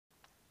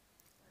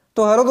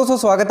तो हेलो दोस्तों,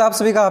 स्वागत है आप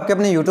सभी का आपके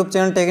अपने YouTube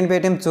channel take in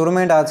Paytm showroom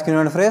and आज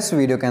की फ्रेश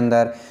वीडियो के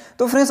अंदर।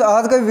 तो फ्रेंड्स,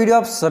 आज का वीडियो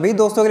आप सभी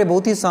दोस्तों के लिए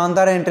बहुत ही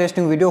शानदार और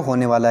इंटरेस्टिंग वीडियो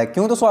होने वाला है।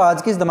 क्यों दोस्तों,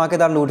 आज की इस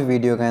धमाकेदार लूट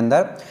वीडियो के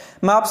अंदर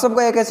मैं आप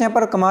सबको एक ऐसे यहाँ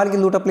पर कमाल की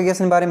लूट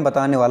एप्लीकेशन के बारे में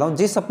बताने वाला हूँ,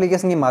 जिस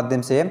एप्लीकेशन के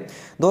माध्यम से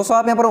दोस्तों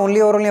आप यहाँ पर ओनली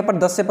और यहाँ पर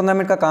 10 से 15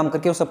 मिनट का काम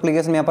करके उस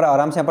एप्लीकेशन में यहाँ पर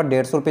आराम से यहाँ पर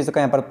 150 रुपये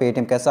का यहाँ पर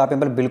पेटीएम कैसे आप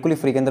यहाँ पर बिल्कुल ही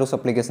फ्री के अंदर उस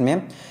एप्लीकेशन में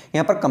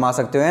यहाँ पर कमा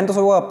सकते हो। एंड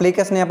दोस्तों वो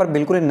एप्लीकेशन यहाँ पर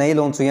बिल्कुल ही नई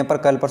लॉन्च हुई है, यहाँ पर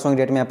कल परसों की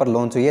डेट में यहाँ पर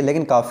लॉन्च हुई है,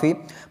 लेकिन काफ़ी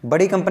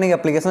बड़ी कंपनी की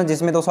एप्लीकेशन है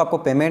जिसमें दोस्तों आपको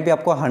पेमेंट भी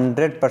आपको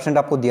 100%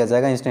 आपको दिया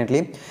जाएगा इंस्टेंटली।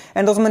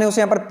 एंड दोस्तों मैंने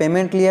उसे यहाँ पर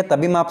पेमेंट लिया,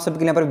 तभी मैं आप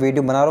सबके लिए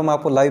वीडियो बना रहा हूँ। मैं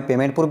आपको लाइव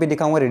पेमेंट प्रूफ भी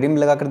दिखाऊंगा, रिडीम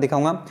लगाकर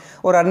दिखाऊंगा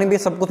और अर्निंग भी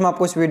सब कुछ मैं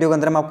आपको इस वीडियो के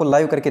अंदर मैं आपको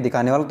लाइव करके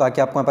दिखाने वाला हूँ,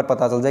 ताकि आपको यहाँ पर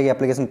पता चल जाए कि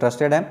एप्लीकेशन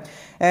ट्रस्टेड है।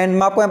 एंड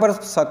मैं आपको यहाँ पर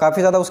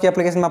काफ़ी ज़्यादा उसकी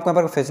एप्लीकेशन में आपको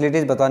यहाँ पर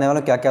फैसिलिटीज बताने वाला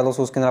हूँ, क्या क्या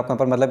दोस्तों उसके अंदर आपको यहाँ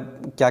पर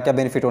मतलब क्या क्या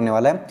बेनिफिट होने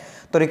वाला है।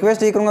 तो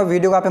रिक्वेस्ट ये करूँगा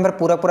वीडियो को आप यहाँ पर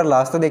पूरा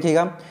लास्ट तक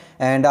देखिएगा।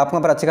 एंड आपको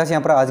यहाँ पर अच्छी खासी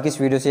यहाँ पर आज की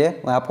इस वीडियो से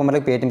आपको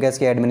मतलब पेटीएम कैश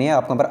की ऐड नहीं है,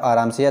 आपको यहाँ पर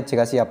आराम से अच्छी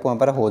खासी आपको यहाँ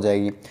पर हो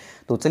जाएगी।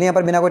 तो चलिए यहाँ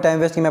पर बिना कोई टाइम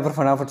वेस्ट किए मैं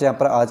फटाफट से यहाँ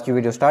पर आज की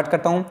वीडियो स्टार्ट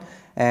करता हूँ।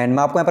 एंड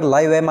मैं आपको यहाँ पर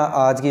लाइव है, मैं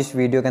आज की इस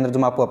वीडियो के अंदर जो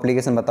मैं आपको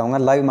एप्लीकेशन बताऊंगा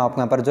लाइव मैं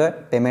आपको यहाँ पर जो है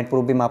पेमेंट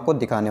प्रूफ भी मैं आपको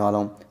दिखाने वाला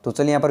हूँ। तो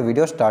चलिए यहाँ पर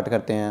वीडियो स्टार्ट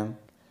करते हैं।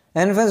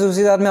 एंड फ्रेंड्स,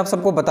 उसी साथ में आप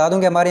सबको बता दूं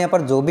कि हमारे यहाँ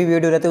पर जो भी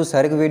वीडियो रहते हैं उस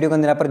हर एक वीडियो के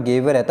अंदर यहाँ पर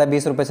गिवे रहता है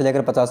 20 रुपये से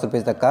लेकर 50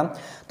 रुपये तक का।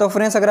 तो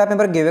फ्रेंड्स, अगर आप यहाँ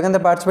पर गिवे के अंदर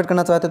पार्टिसिपेट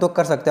करना चाहते हैं तो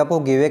कर सकते हैं। आपको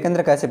गिवे के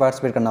अंदर कैसे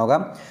पार्टिसिपेट करना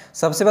होगा,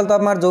 सबसे पहले तो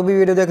आप हमारे जो भी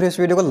वीडियो देख रहे हो इस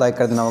वीडियो को लाइक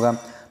कर देना होगा।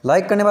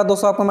 लाइक करने के बाद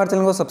दोस्तों आपको हमारे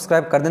चैनल को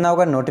सब्सक्राइब कर देना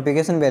होगा,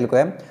 नोटिफिकेशन बेल को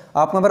है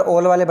आपको यहाँ पर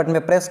ऑल वाले बटन पर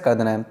प्रेस कर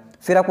देना है।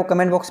 फिर आपको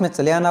कमेंट बॉक्स में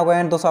चले आना होगा।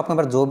 एंड दोस्तों आपको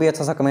यहाँ पर जो भी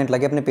अच्छा सा कमेंट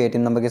लगे अपने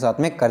पेटीएम नंबर के साथ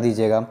में कर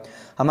दीजिएगा।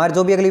 हमारी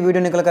जो भी अगली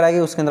वीडियो निकल कर आएगी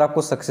उसके अंदर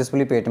आपको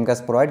सक्सेसफुली पेटीएम कैश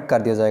प्रोवाइड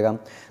कर दिया जाएगा।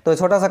 तो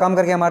छोटा सा काम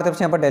करके हमारे तरफ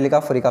से यहाँ पर डेली का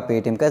फ्री का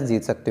पेटीएम कैश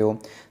जीत सकते हो।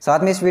 साथ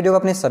में इस वीडियो को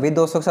अपने सभी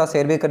दोस्तों के साथ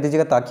शेयर भी कर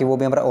दीजिएगा, ताकि वो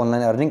भी यहाँ पर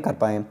ऑनलाइन अर्निंग कर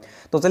पाएँ।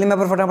 तो चलिए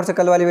मैं फटाफट से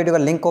कल वाली वीडियो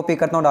का लिंक कॉपी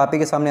करता हूँ और आप ही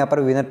के सामने यहाँ पर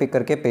विनर पिक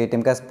करके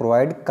पेटीएम कैश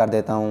प्रोवाइड कर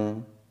देता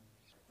हूँ।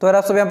 तो अगर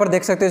आप सब यहाँ पर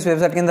देख सकते हो इस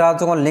वेबसाइट के अंदर आ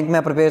चुका हूँ, लिंक मैं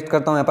यहाँ पर पेस्ट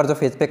करता हूँ। यहाँ पर जो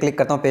फेज पे क्लिक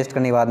करता हूँ, पेस्ट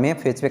करने के बाद में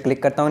फेज पे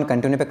क्लिक करता हूँ,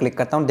 कंटिन्यू पे क्लिक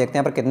करता हूँ। देखते हैं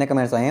यहाँ पर कितने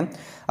कमेंट्स आए हैं।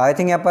 आई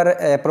थिंक यहाँ पर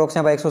अप्रोक्स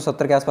यहाँ पर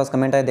 170 के आसपास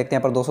कमेंट आए। देखते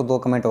हैं यहाँ पर 202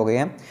 कमेंट हो गए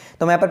हैं।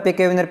 तो मैं यहाँ पर पिक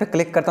के विनर पे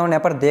क्लिक करता हूँ,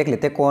 यहाँ पर देख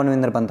लेते हैं कौन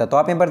विनर बनता है। तो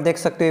आप यहाँ पर देख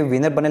सकते हो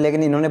विनर बने,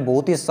 लेकिन इन्होंने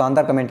बहुत ही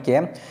शानदार कमेंट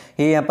किया है।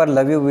 ये यहाँ पर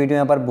लव यू वीडियो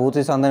यहाँ पर बहुत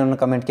ही शानदार इन्होंने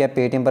कमेंट किया है।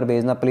 पेटीएम पर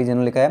भेजना प्लीज़,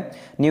 इन्होंने लिखा है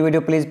न्यू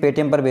वीडियो प्लीज़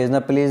पेटीएम पर भेजना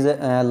please,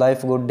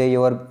 life good day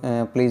your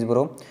please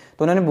bro.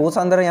 तो उन्होंने बहुत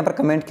शानदार यहाँ पर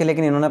कमेंट किया,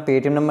 लेकिन इन्होंने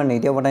पेटीएम नंबर नहीं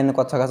दिया, वरना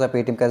इनको अच्छा खासा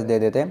पेटीएम कैश दे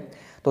देते।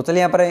 तो चलिए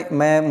यहाँ पर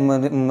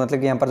मैं मतलब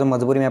कि यहाँ पर जो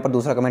मजबूरी में यहाँ पर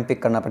दूसरा कमेंट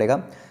पिक करना पड़ेगा।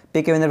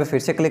 पिक के विनर पे फिर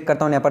से क्लिक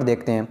करता हूँ, यहाँ पर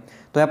देखते हैं।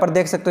 तो यहाँ पर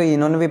देख सकते हो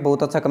इन्होंने भी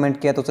बहुत अच्छा कमेंट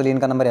किया। तो चलिए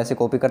इनका नंबर ऐसे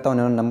कॉपी करता हूँ,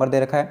 इन्होंने नंबर दे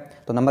रखा है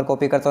तो नंबर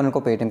कॉपी करता हूँ, इनको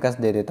पेटीएम कैश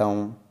दे देता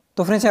हूँ।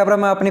 तो फ्रेंड्स, यहाँ पर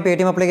मैं अपनी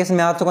पेटीएम एप्लीकेशन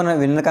में आ चुका हूँ,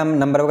 विनर का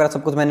नंबर वगैरह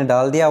सब कुछ मैंने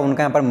डाल दिया।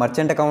 उनका यहाँ पर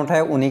मर्चेंट अकाउंट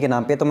है उन्हीं के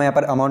नाम पे, तो मैं यहाँ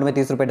पर अमाउंट में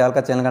 30 रुपये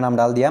डालकर चैनल का नाम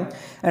डाल दिया।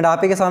 एंड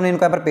आप ही के सामने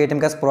इनको यहाँ पर पेटीएम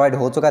कैश प्रोवाइड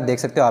हो चुका है, देख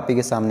सकते हो आप ही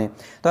के सामने।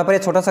 तो यहाँ पर ये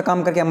छोटा सा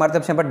काम करके हमारे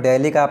तरफ से यहाँ पर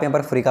डेली का आप यहाँ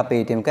पर फ्री का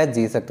पेटीएम कैश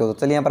जीत सकते हो। तो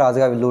चलिए यहाँ पर आज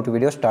का लूट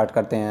वीडियो स्टार्ट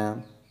करते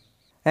हैं।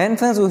 एंड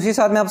फ्रेंड्स, उसी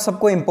साथ में आप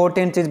सबको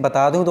इंपॉर्टेंट चीज़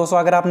बता दूं दोस्तों,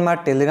 अगर आपने हमारे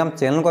टेलीग्राम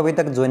चैनल को अभी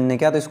तक ज्वाइन नहीं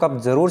किया तो इसको आप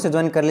जरूर से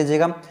ज्वाइन कर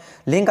लीजिएगा।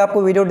 लिंक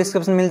आपको वीडियो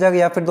डिस्क्रिप्शन में मिल जाएगा,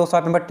 या फिर दोस्तों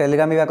आप यहाँ पर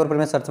टेलीग्राम में जाकर ऊपर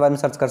में सर्च बार में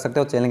सर्च कर सकते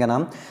हो चैनल का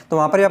नाम, तो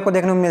वहाँ पर भी आपको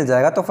देखने को मिल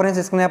जाएगा। तो फ्रेंड्स,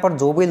 इसके यहाँ पर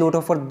जो भी लूट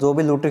ऑफर जो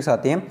भी लूट ट्रिक्स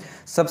आती है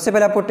सबसे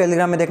पहले आपको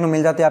टेलीग्राम में देखने को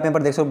मिल जाती है। आप यहाँ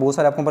पर देख सकते हो बहुत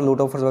सारे आपको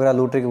लूट ऑफर्स वगैरह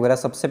लूट ट्रिक वगैरह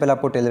सबसे पहले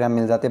आपको टेलीग्राम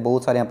मिल जाते हैं।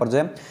 बहुत सारे यहाँ पर जो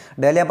है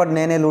डेली यहाँ पर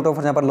नए नए लूट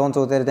ऑफर्स यहाँ पर लॉन्च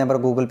होते रहते हैं। यहाँ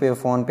पर गूगल पे,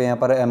 फोन पे, यहाँ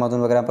पर अमेजन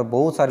वगैरह पर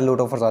बहुत सारे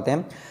लूट ऑफर्स आते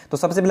हैं। तो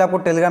सबसे पहले आपको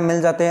टेलीग्राम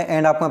मिल जाते हैं।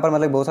 एंड आपको यहाँ पर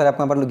मतलब बहुत सारे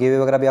आपको यहाँ पर गिवे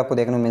वगैरह भी आपको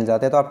देखने को मिल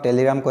जाते हैं। तो आप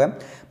टेलीग्राम को है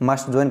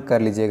मस्ट ज्वाइन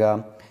कर लीजिएगा।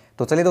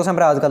 तो चलिए दोस्तों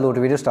हम आज का लूट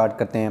वीडियो स्टार्ट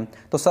करते हैं।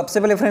 तो सबसे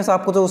पहले फ्रेंड्स,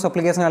 आपको जो उस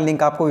एप्लीकेशन का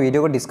लिंक आपको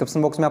वीडियो को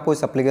डिस्क्रिप्शन बॉक्स में आपको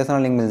इस एप्लीकेशन का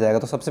लिंक मिल जाएगा।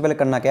 तो सबसे पहले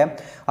करना क्या है,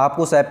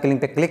 आपको उस ऐप के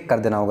लिंक पे क्लिक कर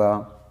देना होगा।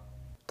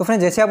 तो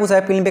फ्रेंड्स, जैसे आप उस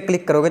ऐप के लिंक पे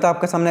क्लिक करोगे तो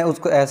आपके सामने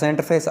उसको ऐसा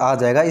इंटरफेस आ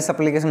जाएगा। इस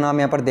एप्लीकेशन नाम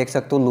यहाँ पर देख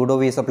सकते हो, लूडो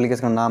भी इस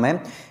एप्लीकेशन का नाम है।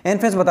 एंड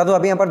फ्रेंड्स, बता दो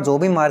अभी यहाँ पर जो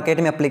भी मार्केट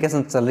में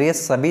एप्लीकेशन चल रही है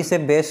सभी से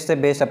बेस्ट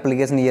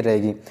एप्लीकेशन ये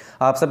रहेगी।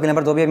 आप सबके यहाँ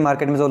पर जो भी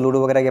मार्केट में जो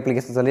लूडो वगैरह की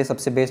एप्लीकेशन चल रही है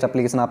सबसे बेस्ट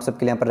एप्लीकेशन आप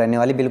सबके लिए यहाँ पर रहने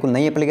वाली बिल्कुल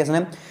नई एप्लीकेशन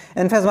है।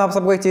 एंड फ्रेंड्स, मैं आप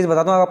सबको एक चीज़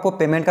बताता हूँ, आपको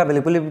पेमेंट का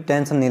बिल्कुल भी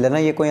टेंशन नहीं लेना।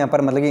 ये कोई यहाँ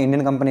पर मतलब कि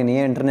इंडियन कंपनी नहीं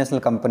है, इंटरनेशनल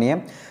कंपनी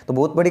है, तो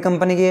बहुत बड़ी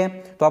कंपनी की है।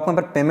 तो आपको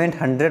यहाँ पर पेमेंट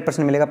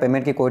 100% मिलेगा,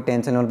 पेमेंट की कोई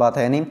टेंशन वाली बात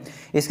है नहीं।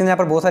 इसके यहाँ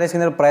पर बहुत सारे इसके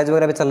अंदर प्राइस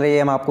वगैरह भी चल रही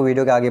है, मैं आपको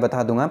वीडियो के आगे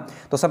बता दूंगा।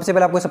 तो सबसे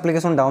पहले आपको इस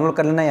एप्लीकेशन डाउनलोड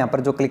कर लेना है। यहाँ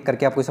पर जो क्लिक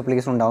करके आपको इस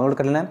एप्लीकेशन डाउनलोड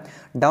कर लेना है।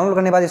 डाउनलोड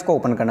करने के बाद इसको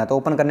ओपन करना है। तो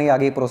ओपन करने के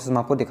आगे प्रोसेस मैं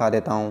आपको दिखा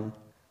देता हूँ।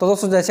 तो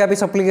दोस्तों, जैसे आप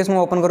इस एप्लीकेशन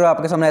को ओपन करो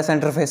आपके सामने ऐसा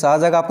इंटरफेस आ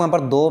जाएगा। आपको यहाँ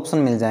पर दो ऑप्शन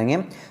मिल जाएंगे,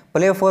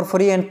 play for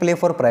free and play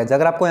for prize.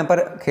 अगर आपको यहाँ पर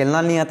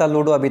खेलना नहीं आता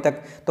लूडो अभी तक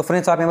तो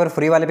फ्रेंड्स आप यहाँ पर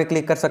फ्री वाले पे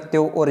क्लिक कर सकते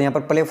हो, और यहाँ पर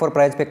प्ले फॉर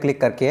प्राइज पे क्लिक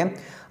करके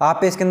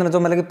आप इसके अंदर जो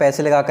मतलब कि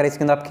पैसे लगाकर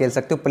इसके अंदर आप खेल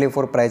सकते हो प्ले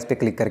फॉर प्राइज पे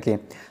क्लिक करके।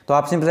 तो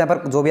आप सिंपल यहाँ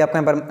पर जो भी आपको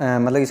यहाँ पर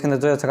मतलब इसके अंदर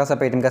जो अच्छा खासा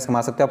पेटीएम कैश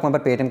कमा सकते हो, आपको यहाँ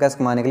पर पेटीएम कैश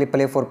कमाने के लिए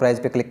प्ले फॉर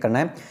प्राइज पे क्लिक करना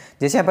है।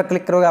 जैसे यहाँ पर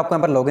क्लिक करोगे आपको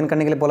यहाँ पर लॉगिन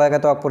करने के लिए बोला जाएगा,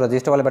 तो आपको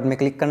रजिस्टर वाले बटन में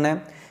क्लिक करना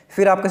है।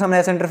 फिर आपके सामने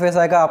ऐसा इंटरफेस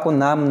आएगा, आपको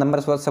नाम नंबर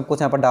सब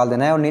कुछ यहाँ पर डाल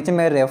देना है और नीचे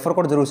में रेफर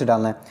कोड जरूर से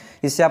डालना है।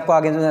 इससे आपको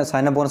आगे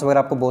साइनअप बोनस वगैरह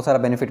आपको बहुत सारा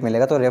बेनिफिट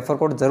मिलेगा, तो रेफर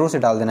कोड जरूर से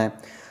डाल देना है।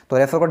 तो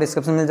रेफर कोड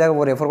डिस्क्रिप्शन मिल जाएगा,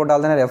 वो रेफर कोड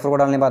डाल देना है। रेफर कोड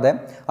डालने के बाद है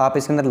आप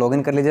इसके अंदर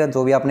लॉगिन कर लीजिएगा,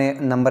 जो भी आपने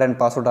नंबर एंड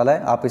पासवर्ड डाला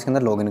है आप इसके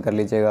अंदर लॉगिन कर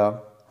लीजिएगा।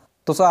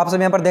 तो आप सब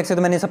यहाँ पर देख सकते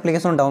हो मैंने इस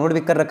एप्लीकेशन डाउनलोड भी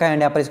कर रखा है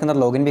एंड यहाँ पर इसके अंदर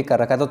लॉगिन भी कर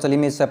रखा है। तो चलिए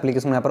मैं इस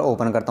एप्लीकेशन यहाँ पर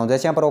ओपन करता हूँ।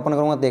 जैसे यहाँ पर ओपन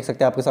करूँगा देख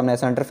सकते हैं आपके सामने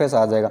ऐसा इंटरफेस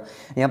आ जाएगा।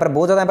 यहाँ पर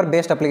बहुत ज़्यादा यहाँ पर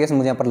बेस्ट एप्लीकेशन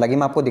मुझे यहाँ पर लगी,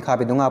 मैं आपको दिखा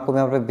भी दूंगा, आपको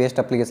यहाँ पर बेस्ट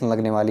एप्लीकेशन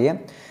लगने वाली है।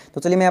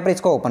 तो चलिए मैं यहाँ पर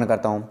इसको ओपन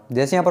करता हूँ।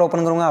 जैसे यहाँ पर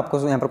ओपन करूँगा आपको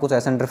यहाँ पर कुछ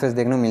ऐसा इंटरफेस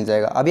देखने को मिल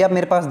जाएगा। अभी आप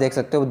मेरे पास देख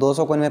सकते हो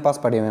 200 कॉइन मेरे पास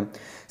पड़े हुए हैं।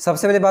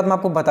 सबसे पहले बात मैं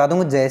आपको बता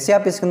दूँगा, जैसे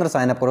आप इसके अंदर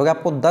साइनअप करोगे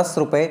आपको 10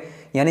 रुपये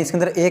यानी इसके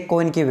अंदर एक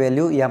कॉइन की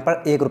वैल्यू यहाँ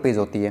पर ₹1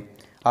 होती है।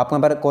 आपको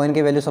यहाँ पर कॉइन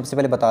की वैल्यू सबसे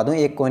पहले बता दूं,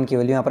 एक कॉइन की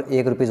वैल्यू यहाँ पर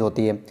 ₹1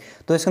 होती है।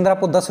 तो इसके अंदर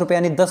आपको 10 रुपये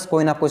यानी 10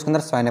 कॉइन आपको इसके अंदर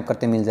साइनअप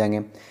करते मिल जाएंगे।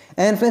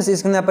 एंड फ्रेंड्स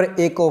इसके अंदर यहाँ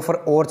पर एक ऑफर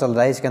और चल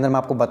रहा है। इसके अंदर मैं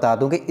आपको बता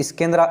दूं कि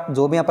इसके अंदर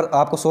जो भी यहाँ पर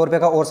आपको ₹100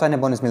 का और साइनअप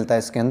बोनस मिलता है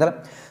इसके अंदर।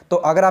 तो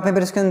अगर आप यहाँ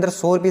पर इसके अंदर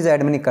 ₹100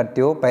 ऐड मनी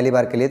करते हो पहली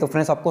बार के लिए, तो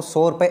फ्रेंड्स आपको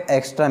 ₹100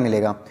 एक्स्ट्रा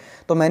मिलेगा।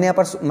 तो मैंने यहाँ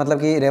पर मतलब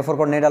कि रेफर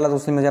कोड नहीं डाला तो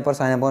उसमें मुझे यहाँ पर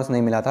साइनअप बोनस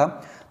नहीं मिला था।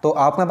 तो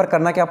आपको यहाँ पर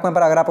करना कि आपको यहाँ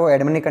पर अगर आपको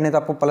एड मनी करनी है तो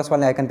आपको प्लस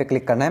वाले आइकन पे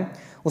क्लिक करना है।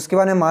 उसके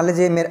बाद में मान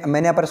लीजिए मैंने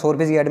यहाँ पर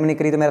 ₹100 की एड मनी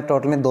करी तो मेरा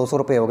टोटल में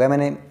 ₹200 हो गया,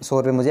 मैंने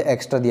 ₹100 मुझे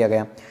एक्स्ट्रा दिया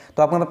गया।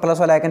 तो आपको यहाँ पर प्लस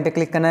वाले आइकन पे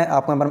क्लिक करना है,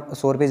 आपको यहाँ पर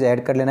 ₹100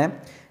 ऐड कर लेना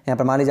है। यहाँ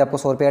पर मान लीजिए आपको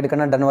 ₹100 ऐड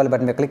करना है, डन वाले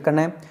बटन पे क्लिक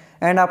करना है।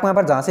 एंड आपको यहाँ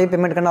पर जहाँ से भी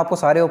पेमेंट करना आपको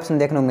सारे ऑप्शन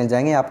देखने को मिल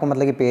जाएंगे। आपको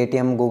मतलब कि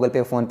पेटीएम, गूगल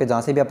पे, फोन पे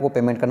जहाँ से भी आपको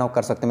पेमेंट करना हो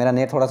कर सकते हैं। मेरा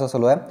नेट थोड़ा सा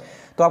स्लो है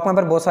तो आपको यहाँ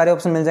पर बहुत सारे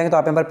ऑप्शन मिल जाएंगे, तो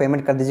आप यहाँ पर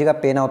पेमेंट कर दीजिएगा।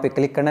 पे नाउ पे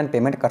क्लिक करना है,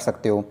 पेमेंट कर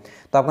सकते हो।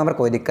 तो आपको यहाँ पर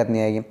कोई दिक्कत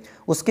नहीं आएगी।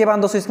 उसके बाद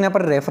दोस्तों इसके यहाँ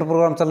पर रेफर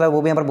प्रोग्राम चल रहा है,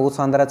 वो भी यहाँ पर बहुत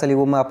शानदार है। चलिए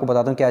वो मैं आपको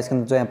बताता हूँ क्या इसके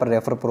अंदर जो यहाँ पर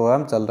रेफर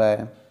प्रोग्राम चल रहा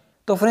है।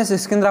 तो फ्रेंड्स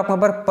इसके अंदर आपको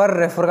यहाँ पर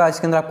रेफर का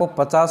इसके अंदर आपको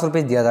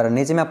 ₹50 दिया जा रहा है।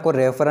 नीचे में आपको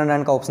रेफर एंड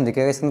अर्न का ऑप्शन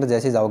दिखेगा, इसके अंदर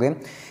जैसे जाओगे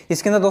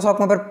इसके अंदर दोस्तों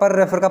आपको यहाँ पर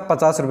रेफर का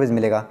 ₹50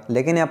 मिलेगा।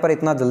 लेकिन यहाँ पर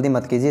इतना जल्दी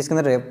मत कीजिए, इसके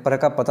अंदर रेफर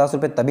का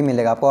 ₹50 तभी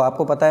मिलेगा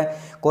आपको पता है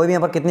कोई भी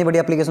यहाँ पर कितनी बड़ी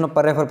एप्लीकेशन हो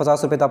पर रेफर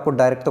 ₹50 तो आपको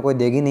डायरेक्ट तो कोई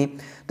देगी नहीं।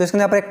 तो इसके अंदर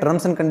यहाँ पर एक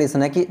टर्म्स एंड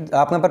कंडीशन है कि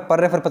आपको यहाँ पर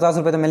रेफर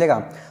 ₹50 तो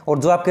मिलेगा और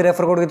जो आपके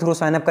रेफर कोड के थ्रू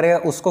साइनअप करेगा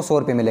उसको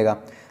 ₹100 मिलेगा।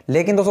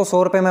 लेकिन दोस्तों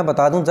 ₹100 मैं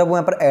बता दूं, जब वो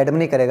यहाँ पर ऐड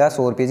नहीं करेगा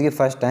 ₹100 की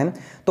फर्स्ट टाइम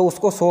तो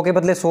उसको 100 के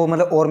बदले 100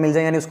 मतलब और मिल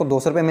जाएंगे, यानी उसको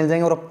 ₹200 मिल जाएंगे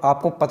और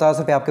आपको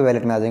 ₹50 आपके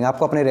वैलेट में आ जाएंगे।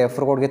 आपको अपने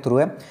रेफर कोड के थ्रू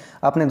है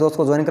अपने दोस्त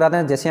को ज्वाइन कराते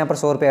हैं, जैसे यहाँ पर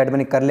 ₹100 ऐड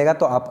मनी कर लेगा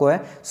तो आपको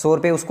है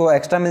 ₹100 उसको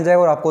एक्स्ट्रा मिल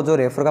जाएगा और आपको जो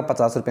रेफर का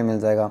 ₹50 मिल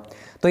जाएगा।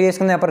 तो ये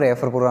इसके अंदर यहाँ पर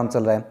रेफर प्रोग्राम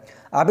चल रहा है।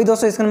 अभी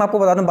दोस्तों इसके मैं आपको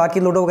बता दूं, बाकी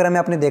लूडो वगैरह में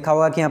आपने देखा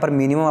होगा कि यहाँ पर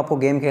मिनिमम आपको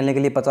गेम खेलने के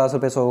लिए ₹50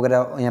 100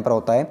 वगैरह यहाँ पर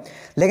होता है।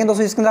 लेकिन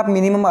दोस्तों इसके अंदर आप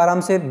मिनिमम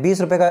आराम से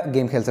 ₹20 का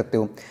गेम खेल सकते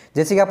हो।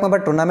 जैसे कि आप यहाँ पर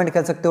टूर्नामेंट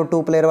खेल सकते हो,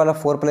 2 प्लेयर वाला,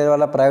 4 प्लेयर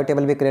वाला, प्राइवेट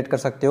टेबल भी क्रिएट कर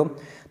सकते हो।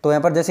 तो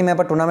यहाँ पर जैसे मैं यहाँ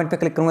पर टूर्नामेंट पे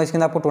क्लिक करूँगा इसके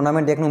अंदर आपको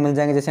टूर्नामेंट देखने को मिल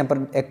जाएंगे। जैसे यहाँ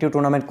पर एक्टिव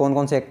टूर्नामेंट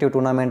कौन से एक्टिव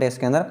टूर्नामेंट है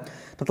इसके अंदर,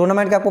 तो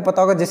टूर्नामेंट का आपको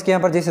पता होगा जिसके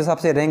यहाँ पर जिस हिसाब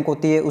से रैंक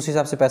होती है उस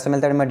हिसाब से पैसा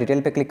मिलता है। मैं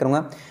डिटेल पे क्लिक करूँगा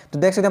तो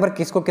देख सकते हैं यहाँ पर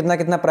किसको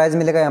कितना प्राइस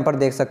मिलेगा। यहाँ पर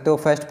देख सकते हो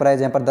फर्स्ट प्राइस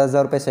यहाँ पर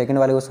 ₹10,000, सेकंड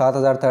वाले को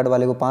 7,000, थर्ड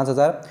वाले को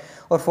 5,000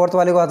 और फोर्थ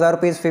वाले को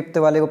 ₹1,000, फिफ्थ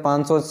वाले को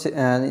 500,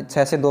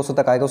 6 से 200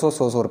 तक आएगा, उसको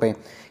 100 रुपये।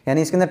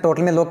 यानी इसके अंदर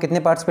टोटल में लोग कितने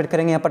पार्टिसिपेट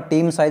करेंगे। यहाँ पर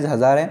टीम साइज़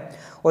 1000 है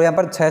और यहाँ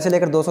पर 6 से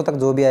लेकर 200 तक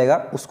जो भी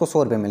आएगा उसको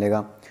 ₹100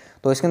 मिलेगा।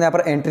 तो इसके अंदर यहाँ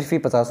पर एंट्री फी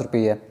 ₹50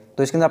 है।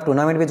 तो इसके अंदर आप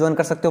टूर्नामेंट भी ज्वाइन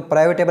कर सकते हो।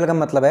 प्राइवेट टेबल का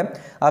मतलब है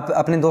आप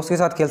अपने दोस्त के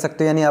साथ खेल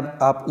सकते हो, यानी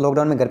आप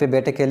लॉकडाउन में घर पे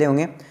बैठे खेले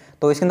होंगे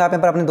तो इसके अंदर आप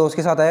यहाँ पर अपने दोस्त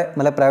के साथ है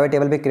मतलब प्राइवेट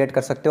टेबल भी क्रिएट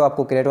कर सकते हो।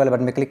 आपको क्रिएट वाले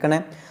बटन पे क्लिक करना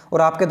है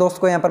और आपके दोस्त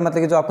को यहाँ पर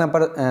मतलब कि जो आपके यहाँ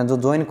पर जो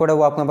ज्वाइन कोड है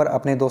वो आपको यहाँ पर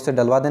अपने दोस्त से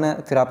डलवा देना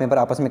है, फिर आप यहाँ पर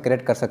आपस में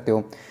क्रिएट कर सकते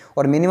हो।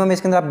 और मिनिमम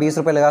इसके अंदर आप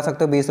 ₹20 लगा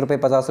सकते हो, ₹20,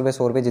 ₹50,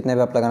 ₹100 जितने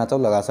भी आप लगाना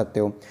चाहो लगा सकते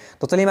हो।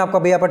 तो चलिए मैं आपको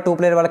अभी यहाँ पर 2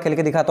 प्लेयर वाला खेल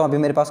के दिखाता हूँ। अभी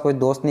मेरे पास कोई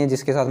दोस्त नहीं है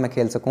जिसके साथ मैं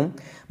खेल सकूँ,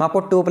 मैं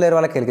आपको 2 प्लेयर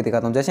वाला खेल के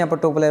दिखाता हूँ। जैसे यहाँ पर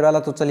 2 प्लेयर वाला,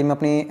 तो चलिए मैं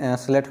अपनी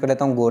सेलेक्ट कर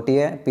लेता हूँ, गोटी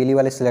है पीली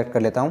वाली सेलेक्ट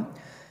कर लेता हूँ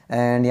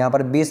एंड यहाँ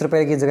पर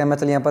 ₹20 की जगह मैं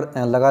चलिए यहाँ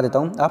पर लगा देता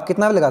हूँ। आप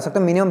कितना भी लगा सकते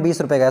हो, मिनिमम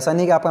 ₹20 का, ऐसा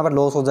नहीं कि आपका यहाँ पर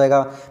लॉस हो जाएगा,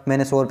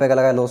 मैंने ₹100 का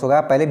लगाया लॉस होगा।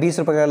 आप पहले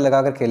 ₹20 का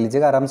लगा कर खेल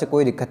लीजिएगा आराम से,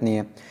 कोई दिक्कत नहीं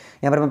है।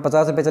 यहाँ पर मैं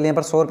 ₹50 चलिए यहाँ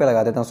पर ₹100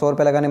 लगा देता हूँ।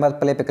 ₹100 लगाने के बाद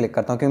प्ले पे क्लिक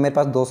करता हूँ क्योंकि मेरे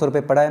पास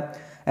 ₹200 पड़ा है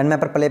एंड मैं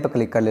पर प्ले पे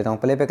क्लिक कर लेता हूँ।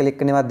 प्ले पे क्लिक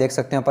करने के बाद देख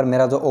सकते हैं यहाँ पर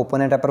मेरा जो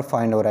ओपोनेंट है पर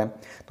फाइंड हो रहा है।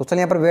 तो चलिए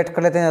यहाँ पर वेट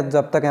कर लेते हैं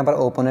जब तक यहाँ पर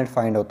ओपोनेंट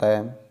फाइंड होता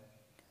है।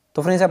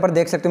 तो फ्रेंड्स यहाँ पर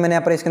देख सकते हो मैंने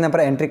यहाँ पर इसके अंदर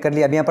एंट्री कर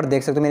ली। अभी यहाँ पर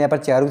देख सकते हो मेरे यहाँ पर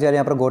चारों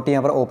यहाँ पर गोटी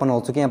यहाँ पर ओपन हो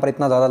चुकी है। यहाँ पर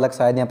इतना ज़्यादा लग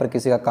शायद यहाँ पर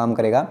किसी का काम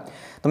करेगा।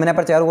 तो मैंने यहाँ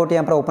पर 4 गोटी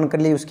यहाँ पर ओपन कर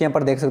ली। उसके यहाँ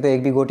पर देख सकते हो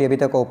एक भी गोटी अभी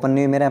तक ओपन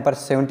नहीं हुई। मेरे यहाँ पर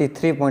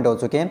 73 पॉइंट हो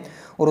चुके हैं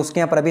और उसके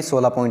यहाँ पर अभी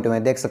 16 पॉइंट हुए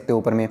हैं, देख सकते हो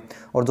ऊपर में।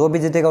 और जो भी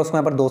जीतेगा उसको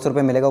यहाँ पर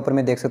 ₹200 मिलेगा, ऊपर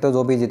में देख सकते हो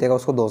जो भी जीतेगा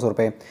उसको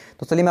 ₹200।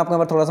 तो चलिए मैं आपको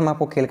यहाँ पर थोड़ा सा मैं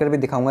आपको खेल कर भी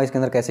दिखाऊंगा इसके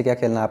अंदर कैसे क्या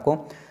खेलना है आपको।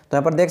 तो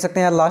यहाँ पर देख सकते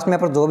हैं यार लास्ट में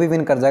यहाँ पर जो भी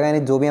विन कर जाएगा, यानी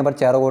जो भी यहाँ पर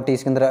 4 गोटी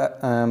इसके अंदर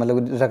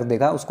मतलब रख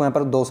देगा उसको यहाँ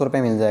पर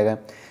 ₹200 मिल जाएगा।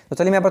 तो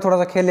चलिए मैं यहाँ पर थोड़ा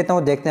सा खेल लेता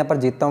हूँ, देखते हैं यहाँ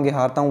पर जीतता हूँ कि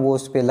हारता हूँ, वो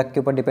उस पर लक के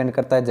ऊपर डिपेंड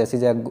करता है। जैसे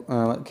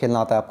खेलना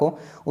आता है आपको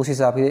उस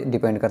हिसाब से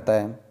डिपेंड करता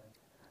है।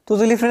 तो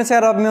चलिए फ्रेंड्स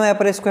यार अब मैं यहाँ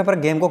पर इसको यहाँ पर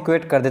गेम को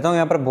क्विट कर देता हूँ।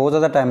 यहाँ पर बहुत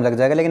ज़्यादा टाइम लग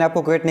जाएगा लेकिन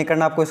आपको क्विट नहीं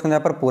करना, आपको इसको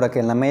यहाँ पर पूरा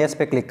खेलना। मैं इस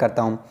पर क्लिक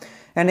करता हूँ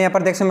एंड यहाँ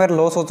पर देख सकते मेरा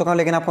लॉस हो चुका हूँ,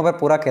 लेकिन आपको यहाँ पर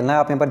पूरा खेलना है,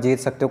 आप यहाँ पर जीत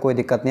सकते हो, कोई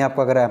दिक्कत नहीं,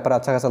 आपको अगर यहाँ पर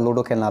अच्छा खासा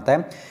लूडो खेलना आता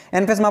है।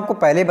 एंड फिर मैं आपको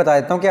पहले ही बता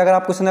देता हूँ कि अगर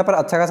आपको इसके यहाँ पर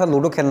अच्छा खासा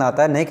लूडो खेलना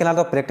आता है, नहीं खेलना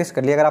तो प्रैक्टिस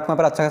कर लिया, अगर आपको यहाँ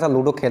पर अच्छा खासा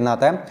लूडो खेलना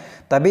आता है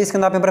तभी इसके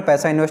अंदर आप यहाँ पर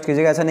पैसा इन्वेस्ट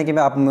कीजिएगा। ऐसा नहीं कि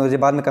मैं आप मुझे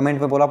बाद में कमेंट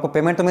में बोलो आपको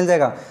पेमेंट तो मिल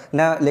जाएगा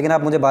ना, लेकिन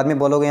आप मुझे बाद में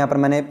बोलोगे यहाँ पर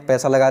मैंने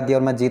पैसा लगा दिया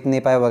और मैं जीत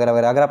नहीं पाया वगैरह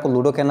वगैरह। अगर आपको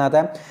लूडो खेलना आता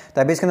है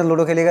तभी इसके अंदर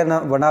लूडो खेलिएगा ना,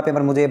 वरना आप यहाँ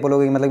पर मुझे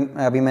बोलोगे मतलब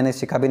अभी मैंने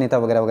सीखा भी नहीं था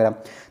वगैरह वगैरह।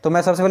 तो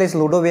मैं सबसे पहले इस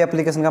लूडो वे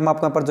एप्लीकेशन का मैं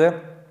आपको यहाँ पर जो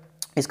है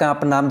इसका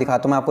आप नाम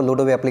दिखाता हूँ, मैं आपको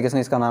लूडो वे एप्लीकेशन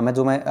इसका नाम है,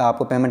 जो मैं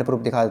आपको पेमेंट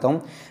प्रूफ दिखा देता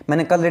हूँ।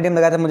 मैंने कल रिडीम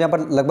लगाया था, मुझे यहाँ पर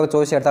लगभग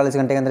 24 से 48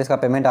 घंटे के अंदर इसका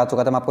पेमेंट आ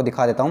चुका था। मैं आपको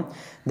दिखा देता हूँ,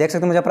 देख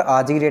सकते हो मुझे यहाँ पर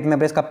आज ही रेट में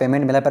इसका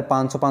पेमेंट मिला है, पर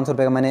 500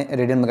 रुपये का मैंने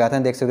रिडीम लगाया था।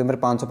 देख सकते हो मेरे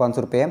 500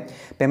 रुपये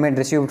payment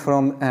received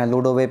from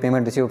ludo way,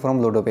 payment received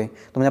from ludo पे।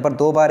 तो मुझे यहाँ पर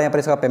 2 बार यहाँ पर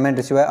इसका पेमेंट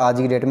रिसीव है, आज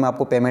ही डेट में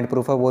आपको पेमेंट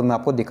प्रूफ है वो मैं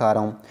आपको दिखा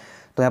रहा हूँ।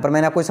 तो यहाँ पर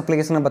मैंने आपको इस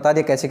एप्लीकेशन में बता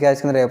दिया कैसे क्या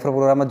इसके अंदर रेफर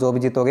प्रोग्राम में जो भी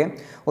जीतोगे,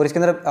 और इसके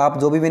अंदर आप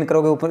जो भी विन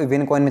करोगे ऊपर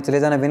विन कॉइन में चले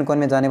जाना। विन कॉइन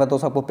में जाने के बाद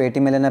दोस्तों आपको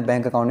पेटीएम में लेना है,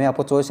 बैंक अकाउंट में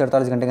आपको 24 से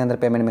 48 घंटे के अंदर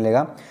पेमेंट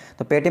मिलेगा।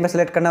 तो पेटीएम में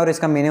सेलेक्ट करना, और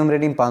इसका मिनिमम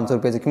रेडिंग 500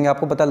 रुपये, क्योंकि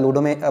आपको पता है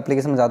लूडो में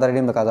एप्लीकेशन में ज़्यादा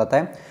रेडिंग रखा जाता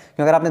है,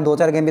 क्योंकि अगर आपने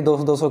 2-4 गेम भी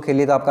 200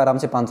 खेली तो आपका आराम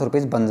से 500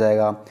 रुपये बन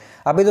जाएगा।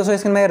 अभी दोस्तों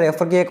इसमें मैं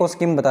रेफर की एक और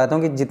स्कीम बताता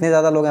हूँ कि जितने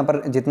ज़्यादा लोग यहाँ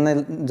पर जितने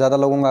ज़्यादा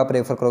लोगों को आप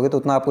रेफर करोगे तो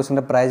उतना आपको इसके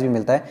अंदर प्राइज़ भी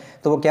मिलता है।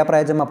 तो वो क्या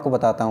प्राइज़ है मैं आपको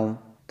बताता हूँ।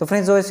 तो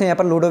फ्रेंड्स जो इसे यहाँ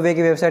पर लूडो वे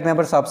की वेबसाइट में यहाँ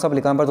पर साफ साफ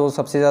लिखा पर जो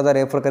सबसे ज़्यादा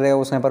रेफर करेगा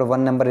उसने यहाँ पर 1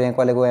 नंबर रैंक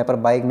वाले को यहाँ पर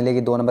बाइक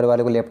मिलेगी, 2 नंबर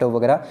वाले को लैपटॉप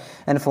वगैरह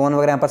एंड फोन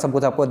वगैरह यहाँ पर सब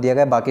कुछ आपको दिया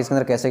गया है। बाकी इसके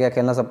अंदर कैसे क्या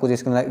खेलना सब कुछ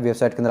इसके अंदर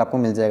वेबसाइट के अंदर आपको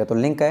मिल जाएगा। तो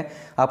लिंक है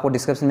आपको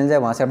डिस्क्रिप्शन मिल जाए,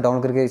 वहाँ से आप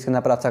डाउनलोड करके इसके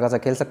अंदर पर अच्छा खासा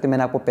खेल सकते हैं।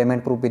 मैंने आपको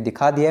पेमेंट प्रूफ भी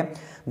दिखा दिया है,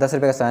 10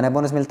 रुपये का साइन अप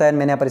बोनस मिलता है।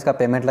 मैंने यहाँ पर इसका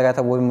पेमेंट लगाया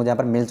था वो भी मुझे यहाँ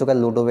पर मिल चुका है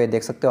लूडो वे,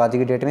 देख सकते हो आज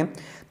की डेट में।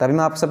 तभी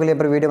मैं आप सबके लिए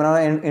वीडियो बना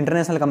रहा हूँ।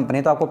 इंटरनेशनल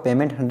कंपनी तो आपको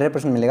पेमेंट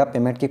 100% मिलेगा,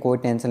 पेमेंट की कोई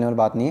टेंशन लेने वाली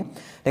बात नहीं है।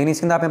 लेकिन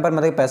इसके अंदर आप यहाँ पर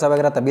मतलब पैसा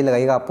वगैरह तभी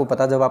लगाइएगा, आपको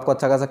पता जब आपको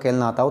अच्छा खासा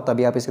खेलना आता हो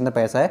तभी आप इसके अंदर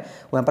पैसा है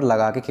वो यहाँ पर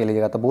लगा के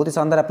खेलिएगा। तो बहुत ही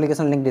शानदार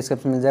एप्लीकेशन, लिंक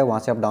डिस्क्रिप्शन मिल जाए, वहाँ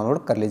से आप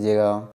डाउनलोड कर लीजिएगा।